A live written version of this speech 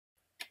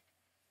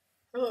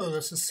Hello,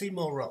 this is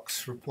Seymour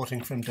Rocks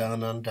reporting from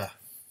Down Under.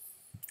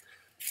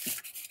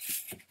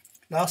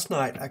 Last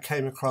night I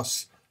came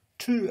across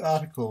two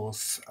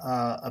articles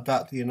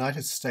about the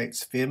United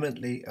States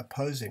vehemently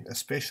opposing a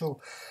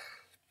special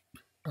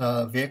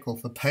vehicle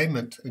for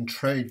payment and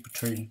trade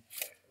between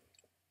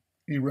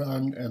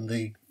Iran and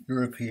the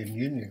European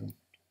Union.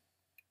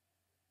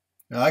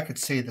 Now I could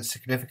see the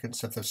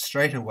significance of this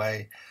straight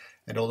away,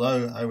 and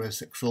although I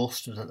was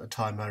exhausted at the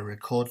time I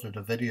recorded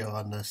a video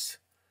on this,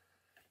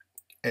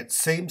 it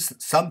seems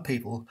that some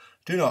people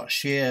do not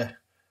share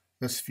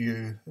this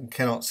view and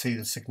cannot see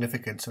the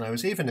significance, and I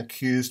was even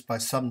accused by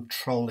some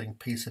trolling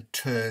piece of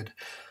turd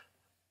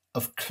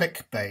of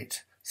clickbait,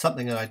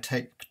 something that I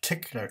take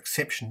particular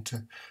exception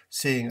to,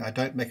 seeing I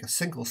don't make a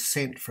single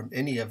cent from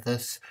any of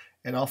this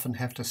and often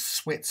have to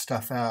sweat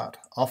stuff out,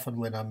 often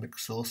when I'm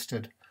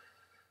exhausted.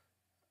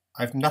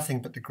 I've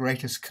nothing but the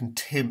greatest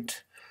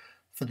contempt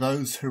for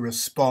those who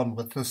respond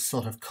with this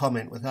sort of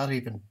comment without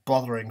even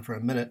bothering for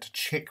a minute to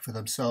check for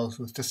themselves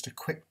with just a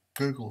quick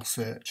Google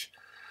search.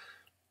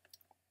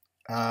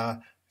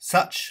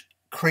 Such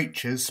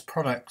creatures,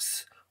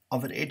 products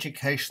of an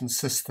education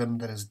system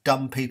that has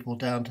dumbed people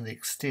down to the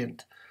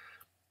extent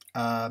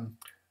that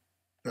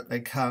they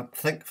can't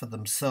think for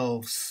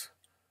themselves,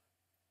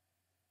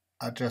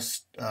 are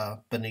just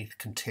beneath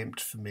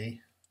contempt for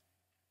me.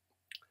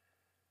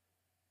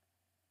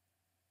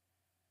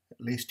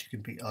 At least you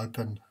can be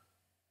open.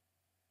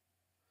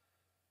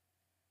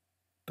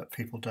 But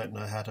people don't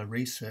know how to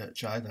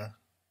research either.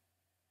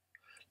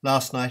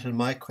 Last night in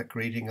my quick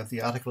reading of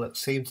the article, it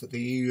seems that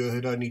the EU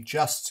had only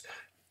just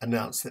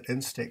announced that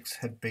INSTEX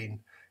had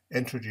been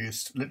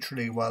introduced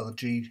literally while the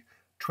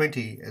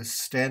G20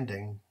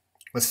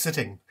 was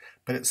sitting,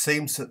 but it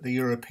seems that the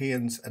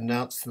Europeans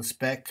announced this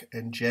back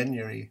in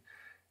January,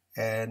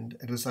 and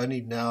it is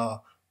only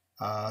now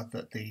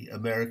that the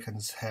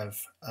Americans have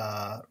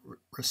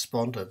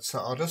responded. So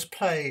I'll just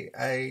play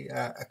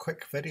a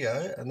quick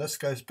video, and this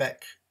goes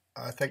back,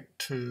 I think,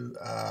 to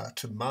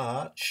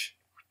March.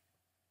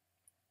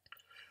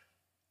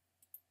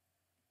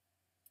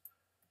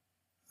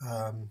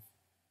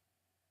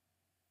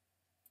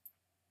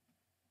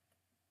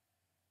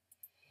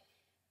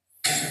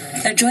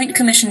 A joint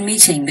commission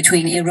meeting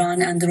between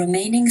Iran and the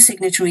remaining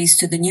signatories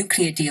to the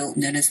nuclear deal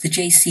known as the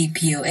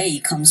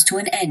JCPOA comes to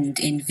an end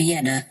in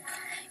Vienna.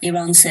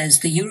 Iran says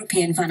the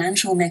European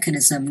financial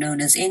mechanism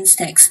known as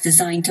INSTEX,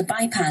 designed to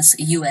bypass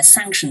US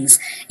sanctions,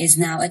 is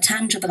now a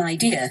tangible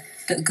idea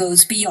that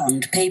goes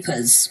beyond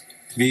papers.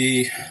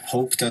 We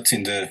hope that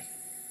in the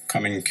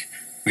coming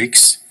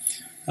weeks,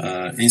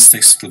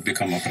 INSTEX would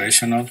become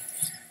operational.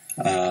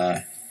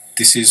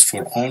 This is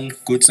for all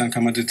goods and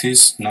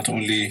commodities, not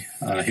only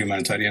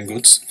humanitarian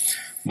goods,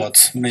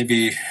 but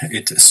maybe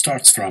it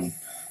starts from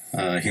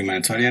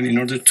humanitarian in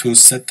order to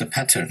set the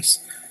patterns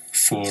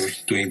for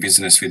doing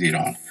business with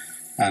Iran.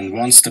 And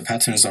once the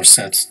patterns are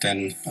set,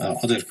 then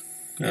other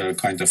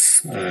kind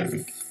of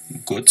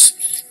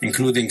goods,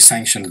 including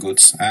sanctioned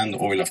goods and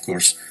oil, of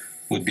course,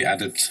 would be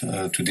added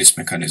to this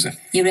mechanism.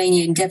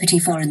 Iranian Deputy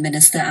Foreign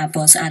Minister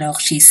Abbas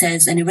Araghchi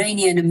says an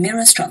Iranian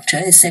mirror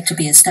structure is set to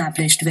be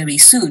established very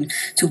soon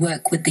to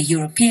work with the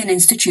European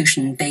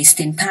institution based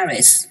in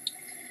Paris.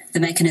 The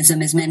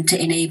mechanism is meant to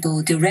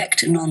enable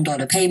direct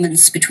non-dollar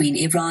payments between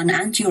Iran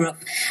and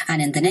Europe,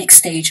 and in the next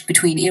stage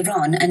between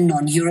Iran and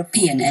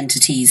non-European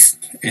entities.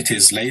 It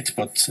is late,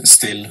 but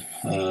still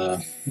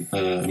a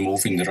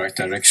move in the right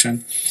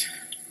direction.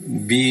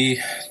 We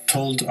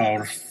told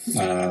our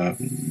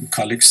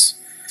colleagues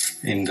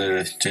in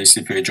the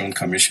JCPOA Joint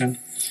Commission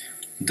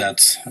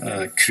that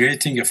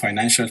creating a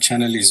financial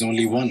channel is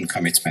only one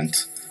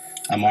commitment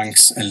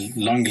amongst a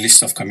long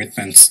list of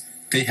commitments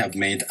they have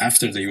made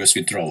after the US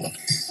withdrawal.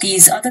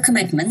 These other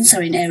commitments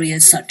are in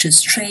areas such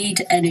as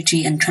trade,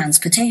 energy and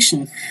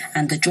transportation,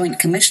 and the Joint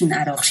Commission,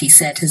 Araghchi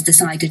said, has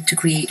decided to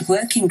create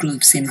working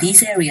groups in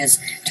these areas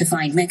to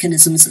find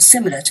mechanisms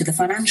similar to the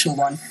financial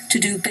one to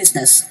do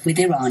business with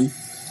Iran.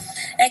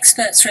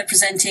 Experts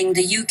representing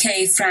the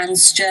UK,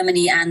 France,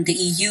 Germany and the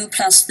EU,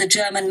 plus the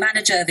German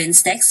manager of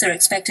INSTEX, are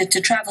expected to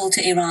travel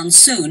to Iran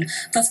soon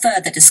for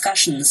further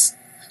discussions.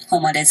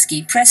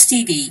 Homadesky, Press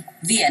TV,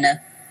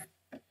 Vienna.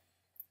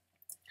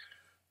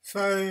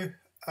 So,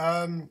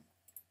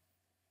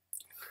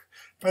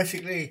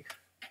 basically,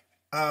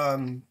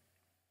 from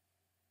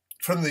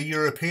the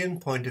European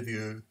point of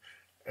view,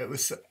 it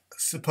was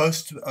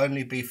supposed to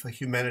only be for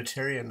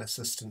humanitarian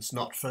assistance,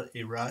 not for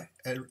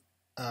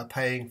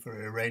paying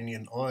for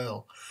Iranian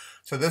oil.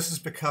 So this has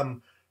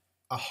become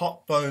a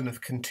hot bone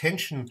of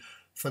contention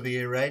for the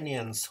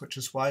Iranians, which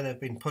is why they've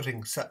been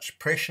putting such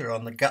pressure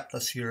on the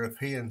gutless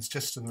Europeans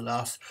just in the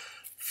last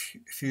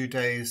few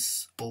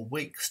days or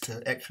weeks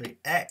to actually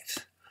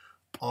act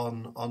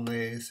on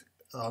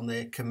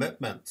their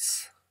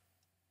commitments.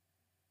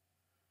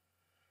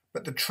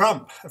 But the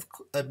Trump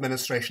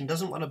administration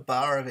doesn't want a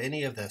bar of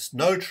any of this.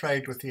 No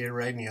trade with the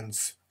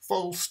Iranians,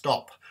 full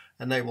stop,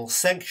 and they will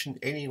sanction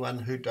anyone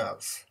who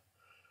does.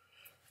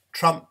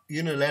 Trump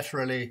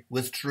unilaterally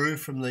withdrew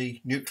from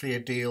the nuclear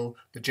deal,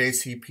 the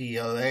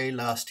JCPOA,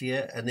 last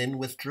year, and then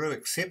withdrew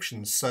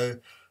exceptions so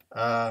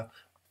that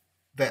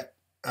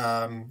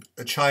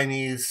the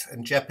Chinese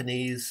and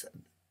Japanese,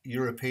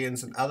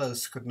 Europeans and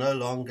others could no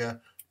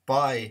longer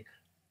buy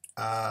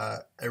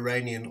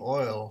Iranian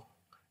oil,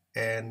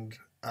 and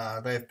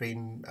they've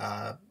been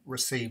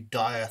received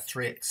dire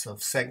threats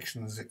of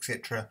sanctions,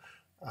 etc.,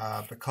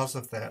 because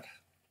of that.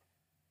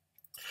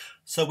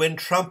 So when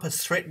Trump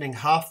is threatening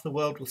half the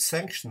world with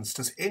sanctions,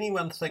 does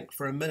anyone think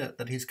for a minute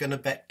that he's going to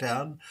back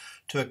down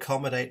to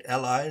accommodate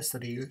allies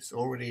that he's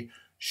already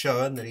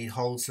shown that he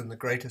holds in the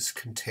greatest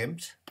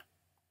contempt?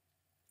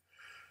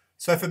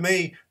 So for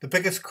me, the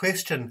biggest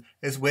question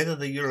is whether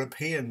the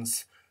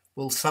Europeans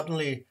will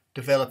suddenly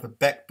develop a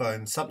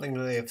backbone, something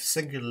that they have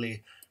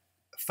singularly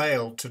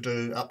failed to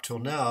do up till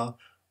now,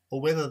 or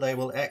whether they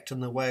will act in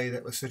the way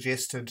that was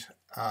suggested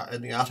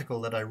in the article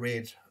that I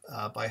read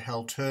by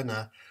Hal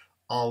Turner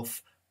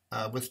of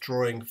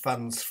withdrawing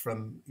funds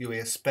from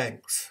US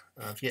banks.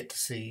 I've yet to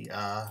see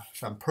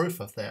some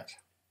proof of that.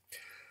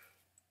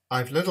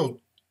 I've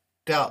little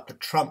doubt that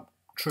Trump,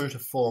 true to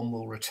form,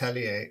 will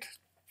retaliate.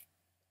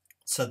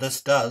 So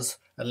this does,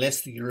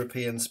 unless the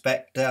Europeans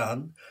back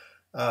down,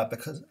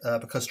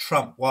 because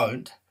Trump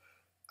won't,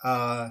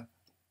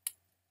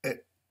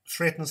 it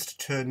threatens to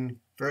turn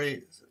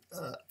very,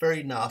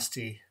 very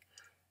nasty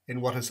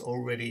in what is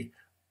already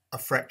a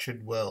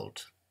fractured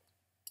world.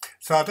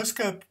 So I'll just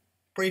go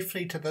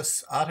briefly to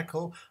this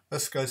article.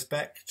 This goes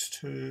back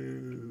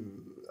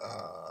to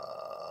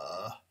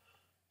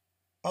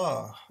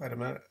wait a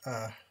minute.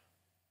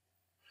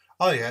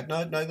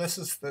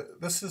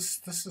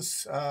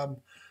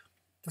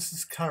 This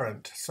is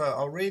current. So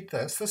I'll read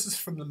this. This is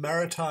from the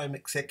Maritime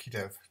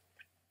Executive.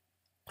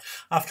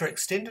 After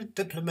extended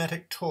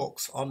diplomatic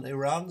talks on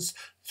Iran's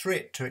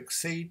threat to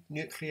exceed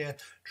nuclear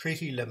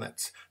treaty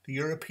limits, the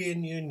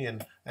European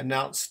Union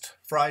announced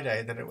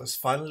Friday that it was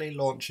finally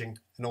launching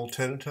an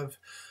alternative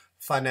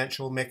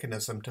financial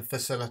mechanism to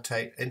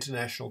facilitate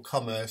international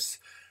commerce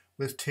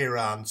with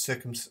Tehran,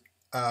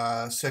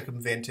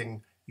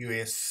 circumventing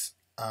US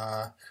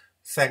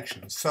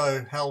sanctions.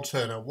 So Hal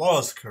Turner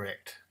was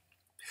correct.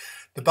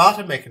 The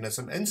Barter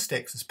mechanism,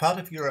 INSTEX, is part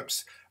of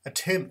Europe's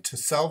attempt to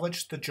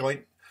salvage the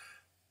Joint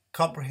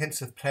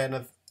Comprehensive Plan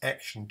of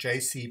Action,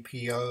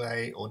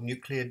 JCPOA, or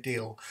nuclear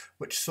deal,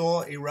 which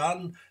saw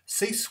Iran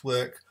cease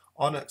work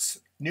on its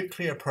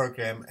nuclear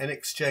program in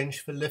exchange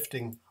for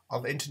lifting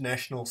of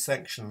international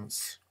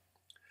sanctions.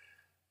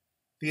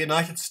 The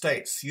United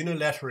States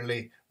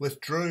unilaterally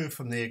withdrew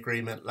from the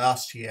agreement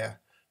last year,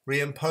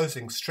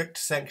 reimposing strict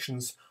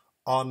sanctions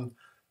on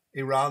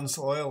Iran's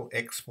oil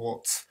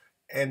exports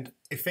and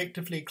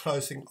effectively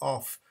closing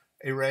off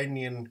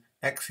Iranian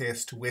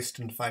access to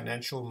Western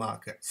financial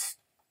markets.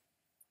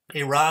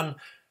 Iran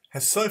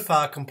has so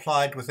far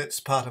complied with its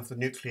part of the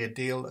nuclear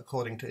deal,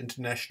 according to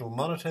international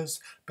monitors,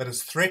 but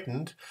has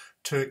threatened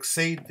to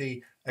exceed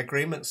the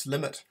agreement's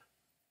limit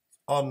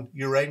on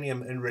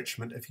uranium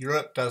enrichment if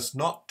Europe does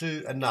not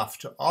do enough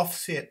to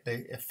offset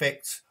the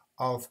effects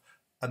of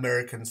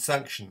American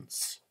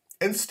sanctions.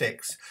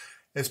 INSTEX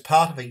is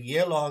part of a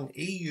year-long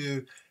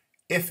EU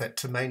effort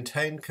to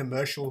maintain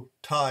commercial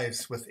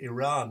ties with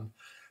Iran,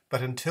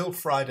 but until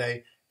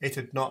Friday it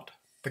had not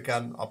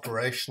begun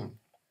operation.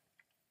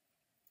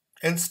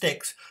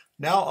 INSTEX,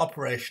 now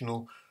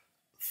operational,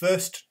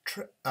 first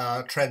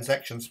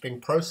transactions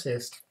being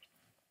processed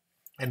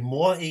and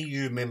more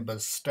EU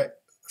members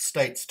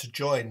states to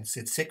join,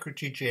 said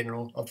Secretary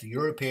General of the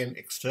European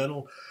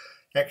External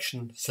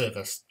Action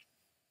Service.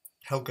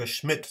 Helga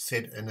Schmidt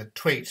said in a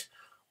tweet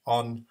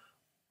on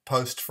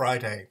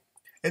post-Friday.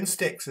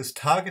 INSTEX is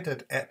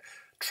targeted at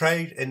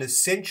trade in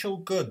essential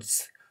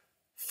goods,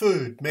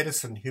 food,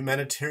 medicine,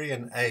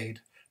 humanitarian aid,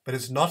 but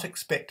is not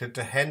expected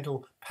to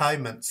handle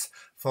payments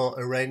for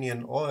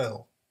Iranian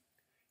oil.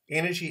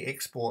 Energy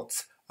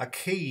exports are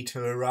key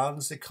to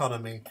Iran's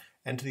economy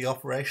and to the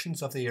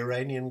operations of the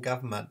Iranian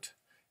government,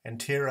 and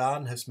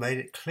Tehran has made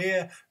it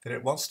clear that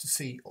it wants to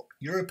see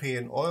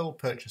European oil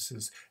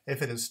purchases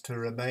if it is to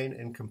remain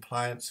in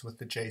compliance with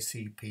the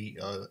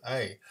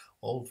JCPOA.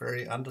 All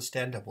very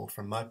understandable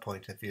from my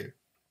point of view.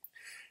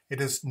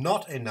 It is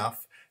not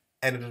enough,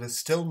 and it is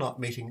still not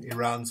meeting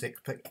Iran's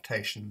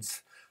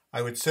expectations.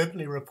 I would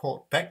certainly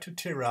report back to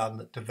Tehran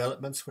that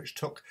developments which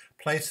took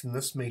place in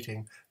this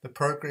meeting, the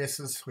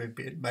progresses we've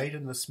been made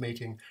in this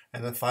meeting,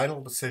 and the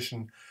final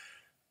decision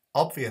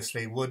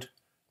obviously would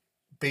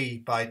be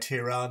by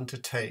Tehran to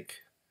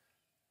take,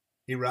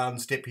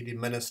 Iran's Deputy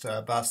Minister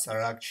Abbas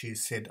Araghchi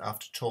said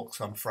after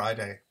talks on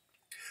Friday.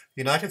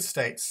 The United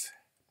States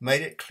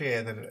made it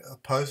clear that it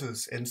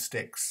opposes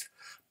INSTEX.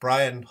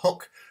 Brian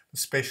Hook,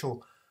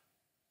 the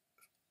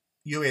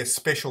US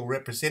Special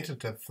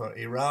Representative for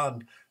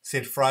Iran,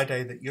 said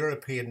Friday that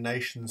European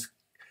nations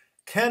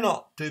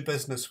cannot do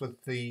business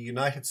with the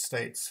United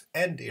States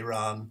and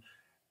Iran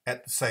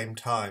at the same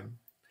time.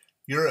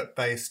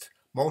 Europe-based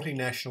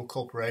multinational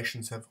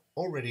corporations have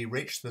already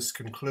reached this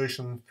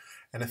conclusion,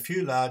 and a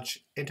few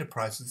large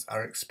enterprises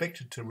are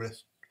expected to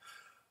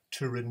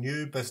to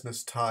renew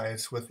business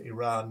ties with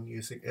Iran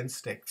using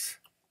INSTEX.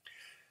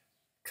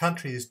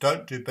 Countries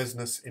don't do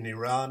business in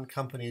Iran,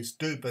 companies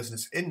do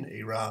business in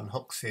Iran,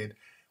 Hook said.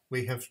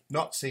 We have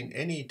not seen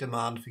any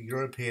demand for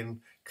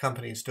European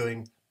companies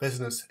doing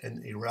business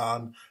in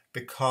Iran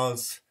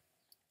because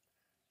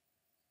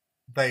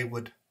they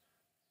would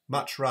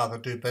much rather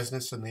do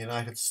business in the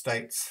United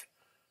States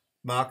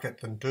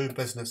market than do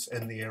business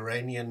in the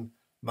Iranian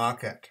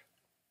market.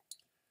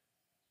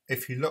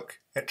 If you look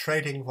at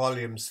trading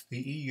volumes, the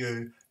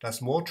EU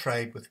does more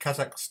trade with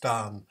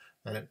Kazakhstan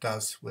than it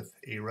does with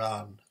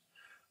Iran.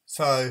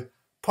 So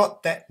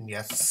put that in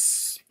your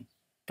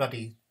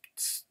bloody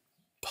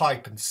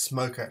pipe and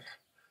smoke it.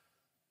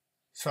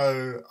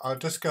 So I'll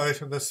just go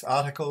to this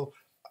article,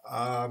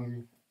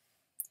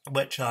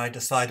 which I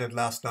decided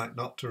last night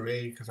not to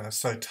read because I was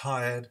so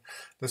tired.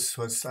 This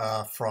was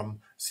from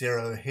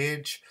Zero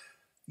Hedge.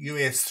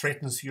 US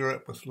threatens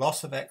Europe with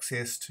loss of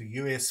access to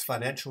US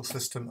financial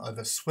system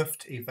over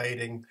SWIFT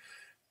evading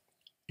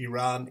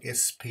Iran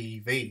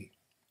SPV.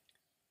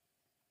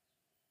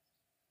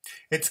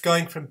 It's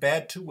going from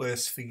bad to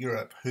worse for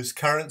Europe, whose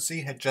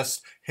currency had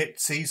just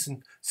hit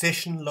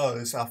session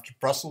lows after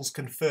Brussels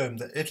confirmed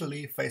that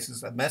Italy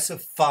faces a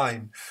massive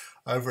fine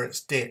over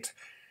its debt,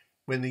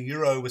 when the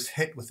euro was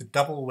hit with a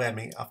double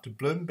whammy after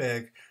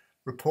Bloomberg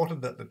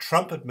reported that the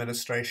Trump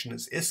administration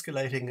is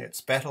escalating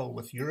its battle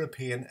with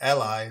European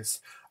allies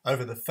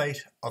over the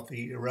fate of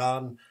the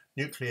Iran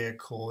nuclear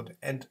accord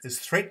and is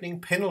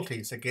threatening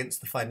penalties against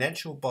the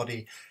financial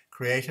body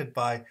created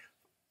by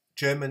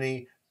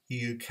Germany,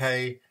 the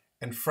UK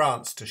and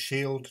France to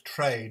shield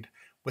trade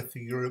with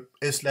the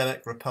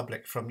Islamic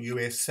Republic from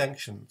US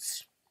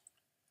sanctions.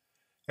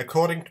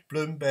 According to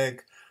Bloomberg,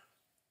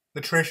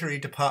 the Treasury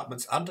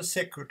Department's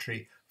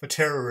Undersecretary for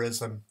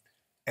Terrorism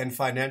and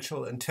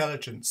Financial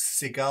Intelligence,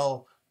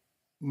 Sigal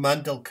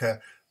Mandelker,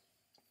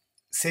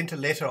 sent a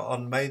letter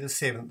on May the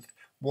 7th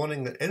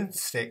warning that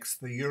INSTEX,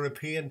 the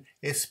European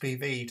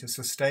SPV to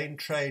sustain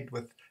trade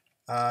with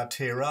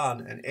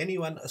Tehran and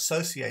anyone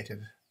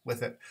associated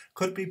with it,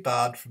 could be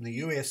barred from the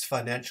US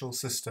financial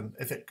system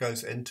if it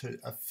goes into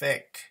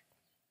effect.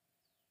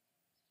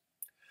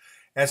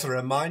 As a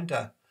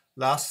reminder,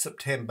 last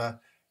September,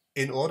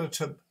 in order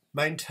to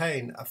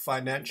maintain a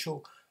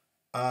financial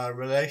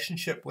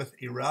relationship with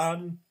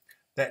Iran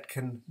that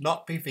can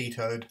not be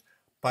vetoed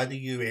by the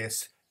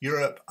US,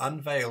 Europe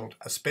unveiled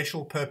a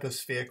special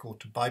purpose vehicle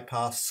to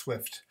bypass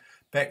SWIFT.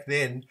 Back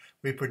then,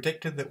 we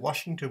predicted that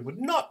Washington would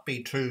not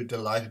be too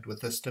delighted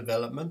with this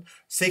development,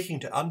 seeking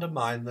to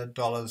undermine the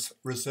dollar's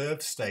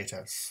reserve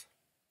status.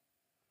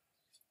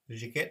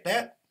 Did you get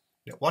that?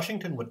 That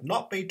Washington would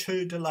not be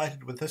too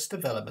delighted with this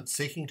development,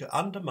 seeking to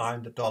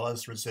undermine the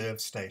dollar's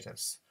reserve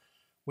status.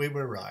 We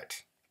were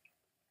right.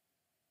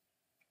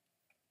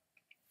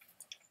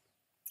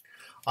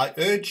 I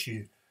urge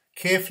you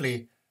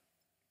carefully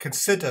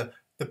consider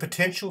the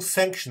potential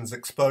sanctions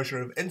exposure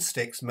of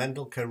INSTEX,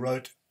 Mandelker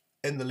wrote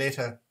in the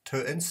letter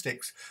to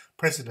INSTEX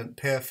President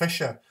Per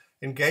Fischer.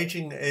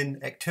 Engaging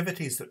in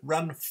activities that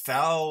run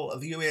foul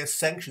of US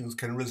sanctions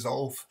can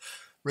result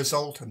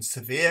in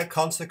severe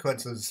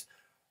consequences,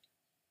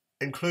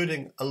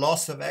 including a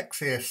loss of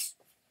access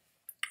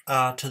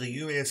to the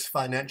US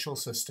financial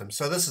system.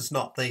 So this is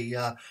not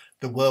the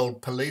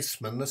world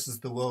policeman, this is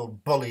the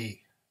world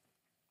bully.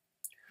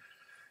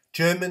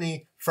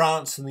 Germany,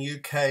 France and the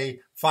UK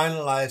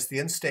finalised the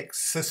INSTEX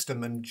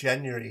system in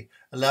January,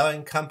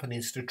 allowing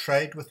companies to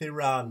trade with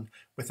Iran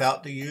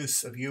without the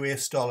use of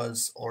US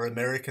dollars or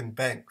American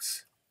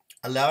banks,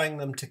 allowing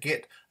them to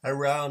get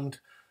around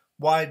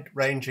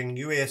wide-ranging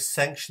US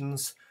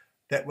sanctions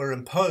that were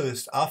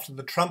imposed after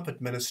the Trump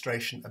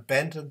administration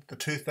abandoned the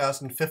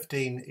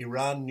 2015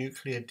 Iran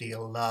nuclear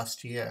deal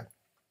last year.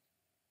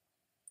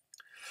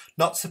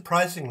 Not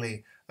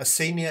surprisingly, a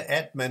senior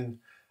admin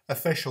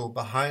official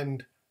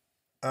behind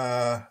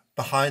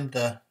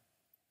the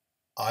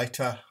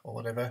ITA or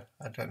whatever,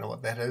 I don't know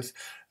what that is,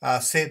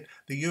 said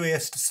the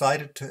US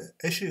decided to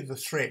issue the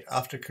threat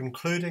after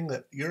concluding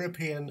that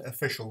European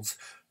officials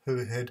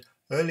who had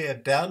earlier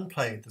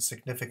downplayed the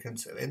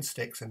significance of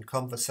INSTEX in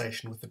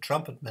conversation with the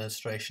Trump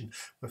administration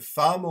were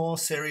far more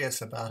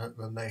serious about it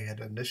than they had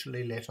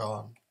initially let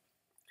on.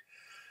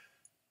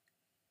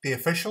 The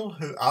official,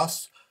 who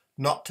asked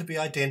not to be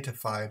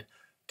identified,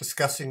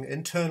 discussing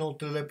internal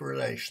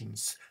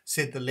deliberations,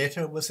 said the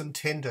letter was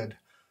intended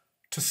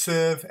to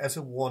serve as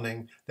a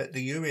warning that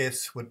the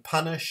US would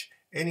punish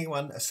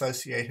anyone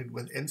associated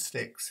with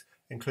INSTEX,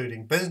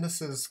 including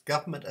businesses,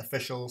 government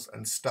officials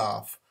and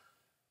staff,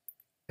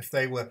 if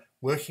they were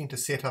working to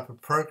set up a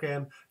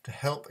program to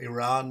help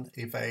Iran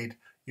evade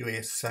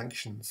US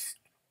sanctions.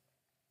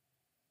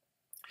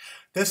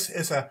 This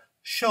is a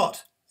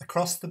shot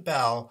across the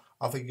bow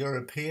of a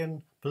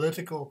European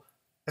political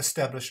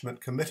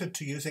establishment committed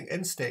to using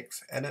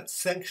INSTEX and its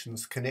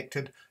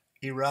sanctions-connected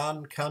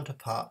Iran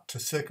counterpart to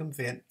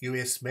circumvent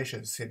US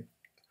measures, said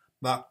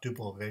Mark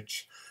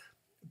Dubovich,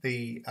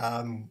 the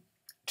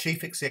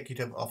Chief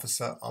Executive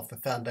Officer of the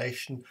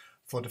Foundation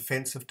for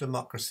Defense of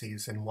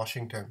Democracies in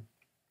Washington.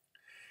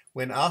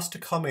 When asked to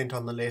comment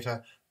on the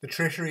letter, the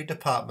Treasury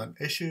Department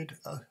issued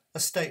a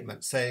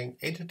statement saying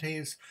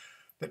entities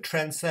that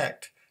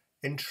transact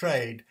in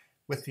trade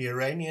with the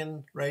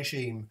Iranian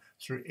regime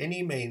through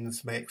any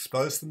means may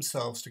expose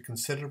themselves to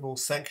considerable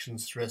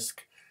sanctions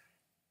risk,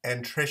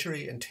 and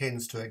Treasury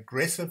intends to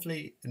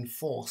aggressively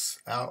enforce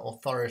our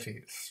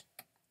authorities.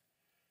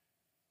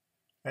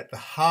 At the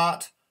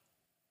heart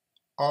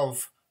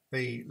of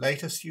the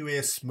latest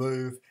US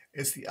move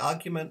is the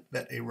argument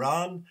that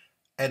Iran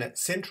and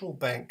its central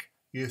bank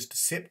use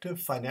deceptive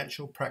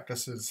financial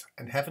practices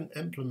and haven't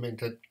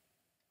implemented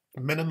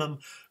minimum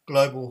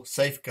global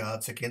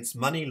safeguards against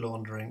money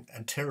laundering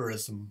and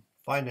terrorism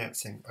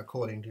financing,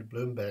 according to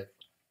Bloomberg.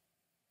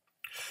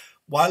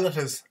 While it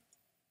is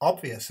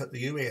obvious that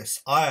the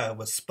US ire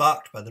was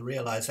sparked by the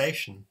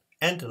realization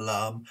and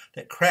alarm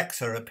that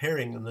cracks are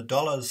appearing in the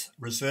dollar's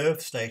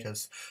reserve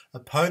status,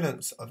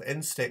 opponents of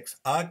INSTEX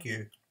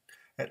argue,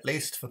 at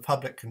least for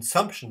public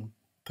consumption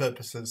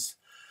purposes,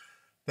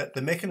 that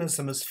the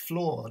mechanism is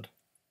flawed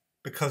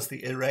because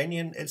the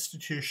Iranian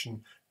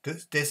institution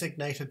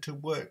designated to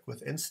work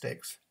with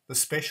INSTEX, the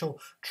special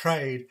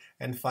trade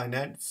and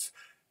finance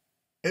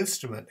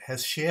instrument,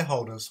 has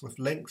shareholders with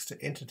links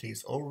to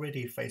entities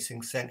already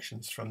facing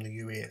sanctions from the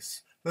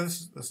US.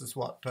 This is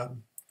what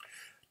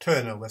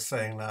Turner was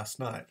saying last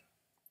night.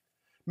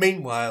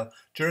 Meanwhile,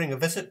 during a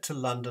visit to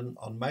London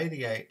on May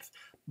the 8th,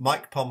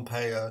 Mike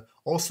Pompeo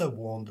also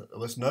warned that there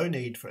was no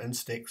need for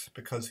INSTEX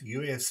because the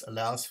US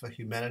allows for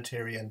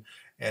humanitarian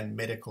and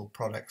medical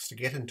products to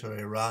get into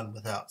Iran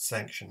without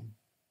sanction.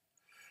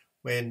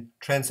 When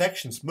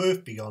transactions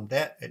move beyond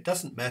that, it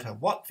doesn't matter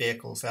what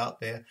vehicle's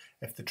out there.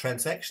 If the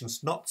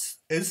transaction's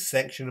is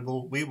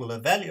sanctionable, we will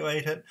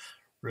evaluate it,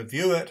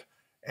 review it,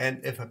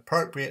 and if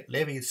appropriate,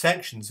 levy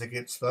sanctions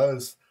against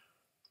those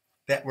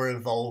that were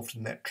involved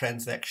in that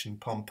transaction,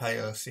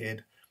 Pompeo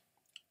said.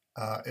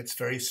 It's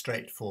very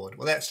straightforward.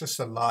 Well, that's just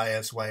a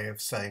liar's way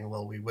of saying,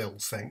 well, we will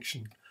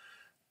sanction.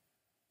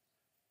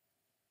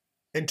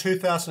 In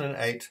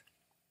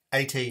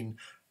 2018,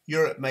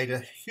 Europe made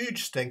a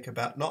huge stink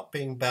about not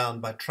being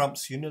bound by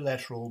Trump's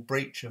unilateral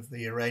breach of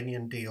the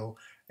Iranian deal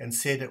and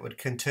said it would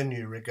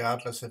continue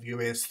regardless of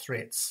US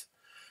threats.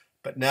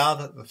 But now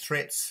that the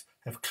threats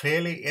have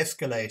clearly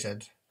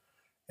escalated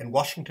and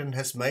Washington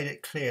has made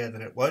it clear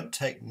that it won't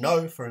take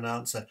no for an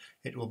answer,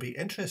 it will be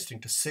interesting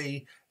to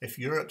see if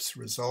Europe's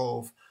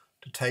resolve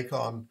to take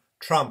on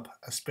Trump,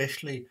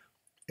 especially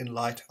in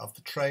light of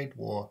the trade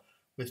war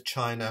with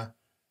China,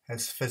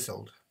 has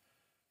fizzled.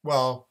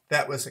 Well,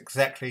 that was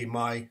exactly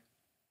my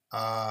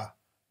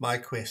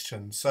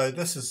question. So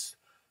this is,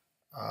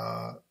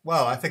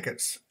 well, I think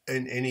it's,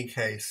 in any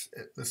case,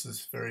 this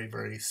is very,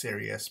 very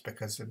serious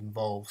because it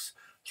involves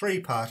three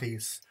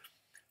parties: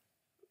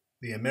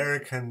 the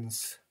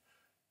Americans,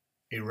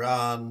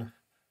 Iran,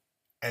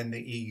 and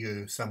the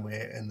EU,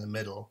 somewhere in the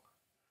middle.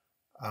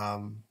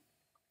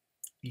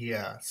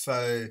 Yeah,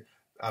 so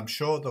I'm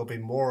sure there'll be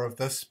more of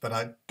this, but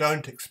I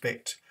don't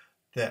expect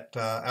that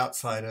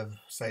outside of,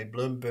 say,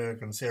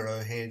 Bloomberg and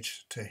Zero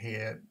Hedge to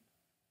hear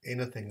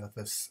anything of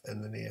this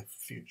in the near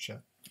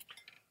future.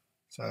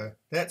 So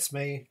that's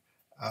me.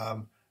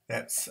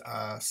 That's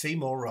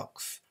Seymour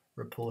Rocks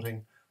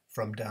reporting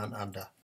from down under.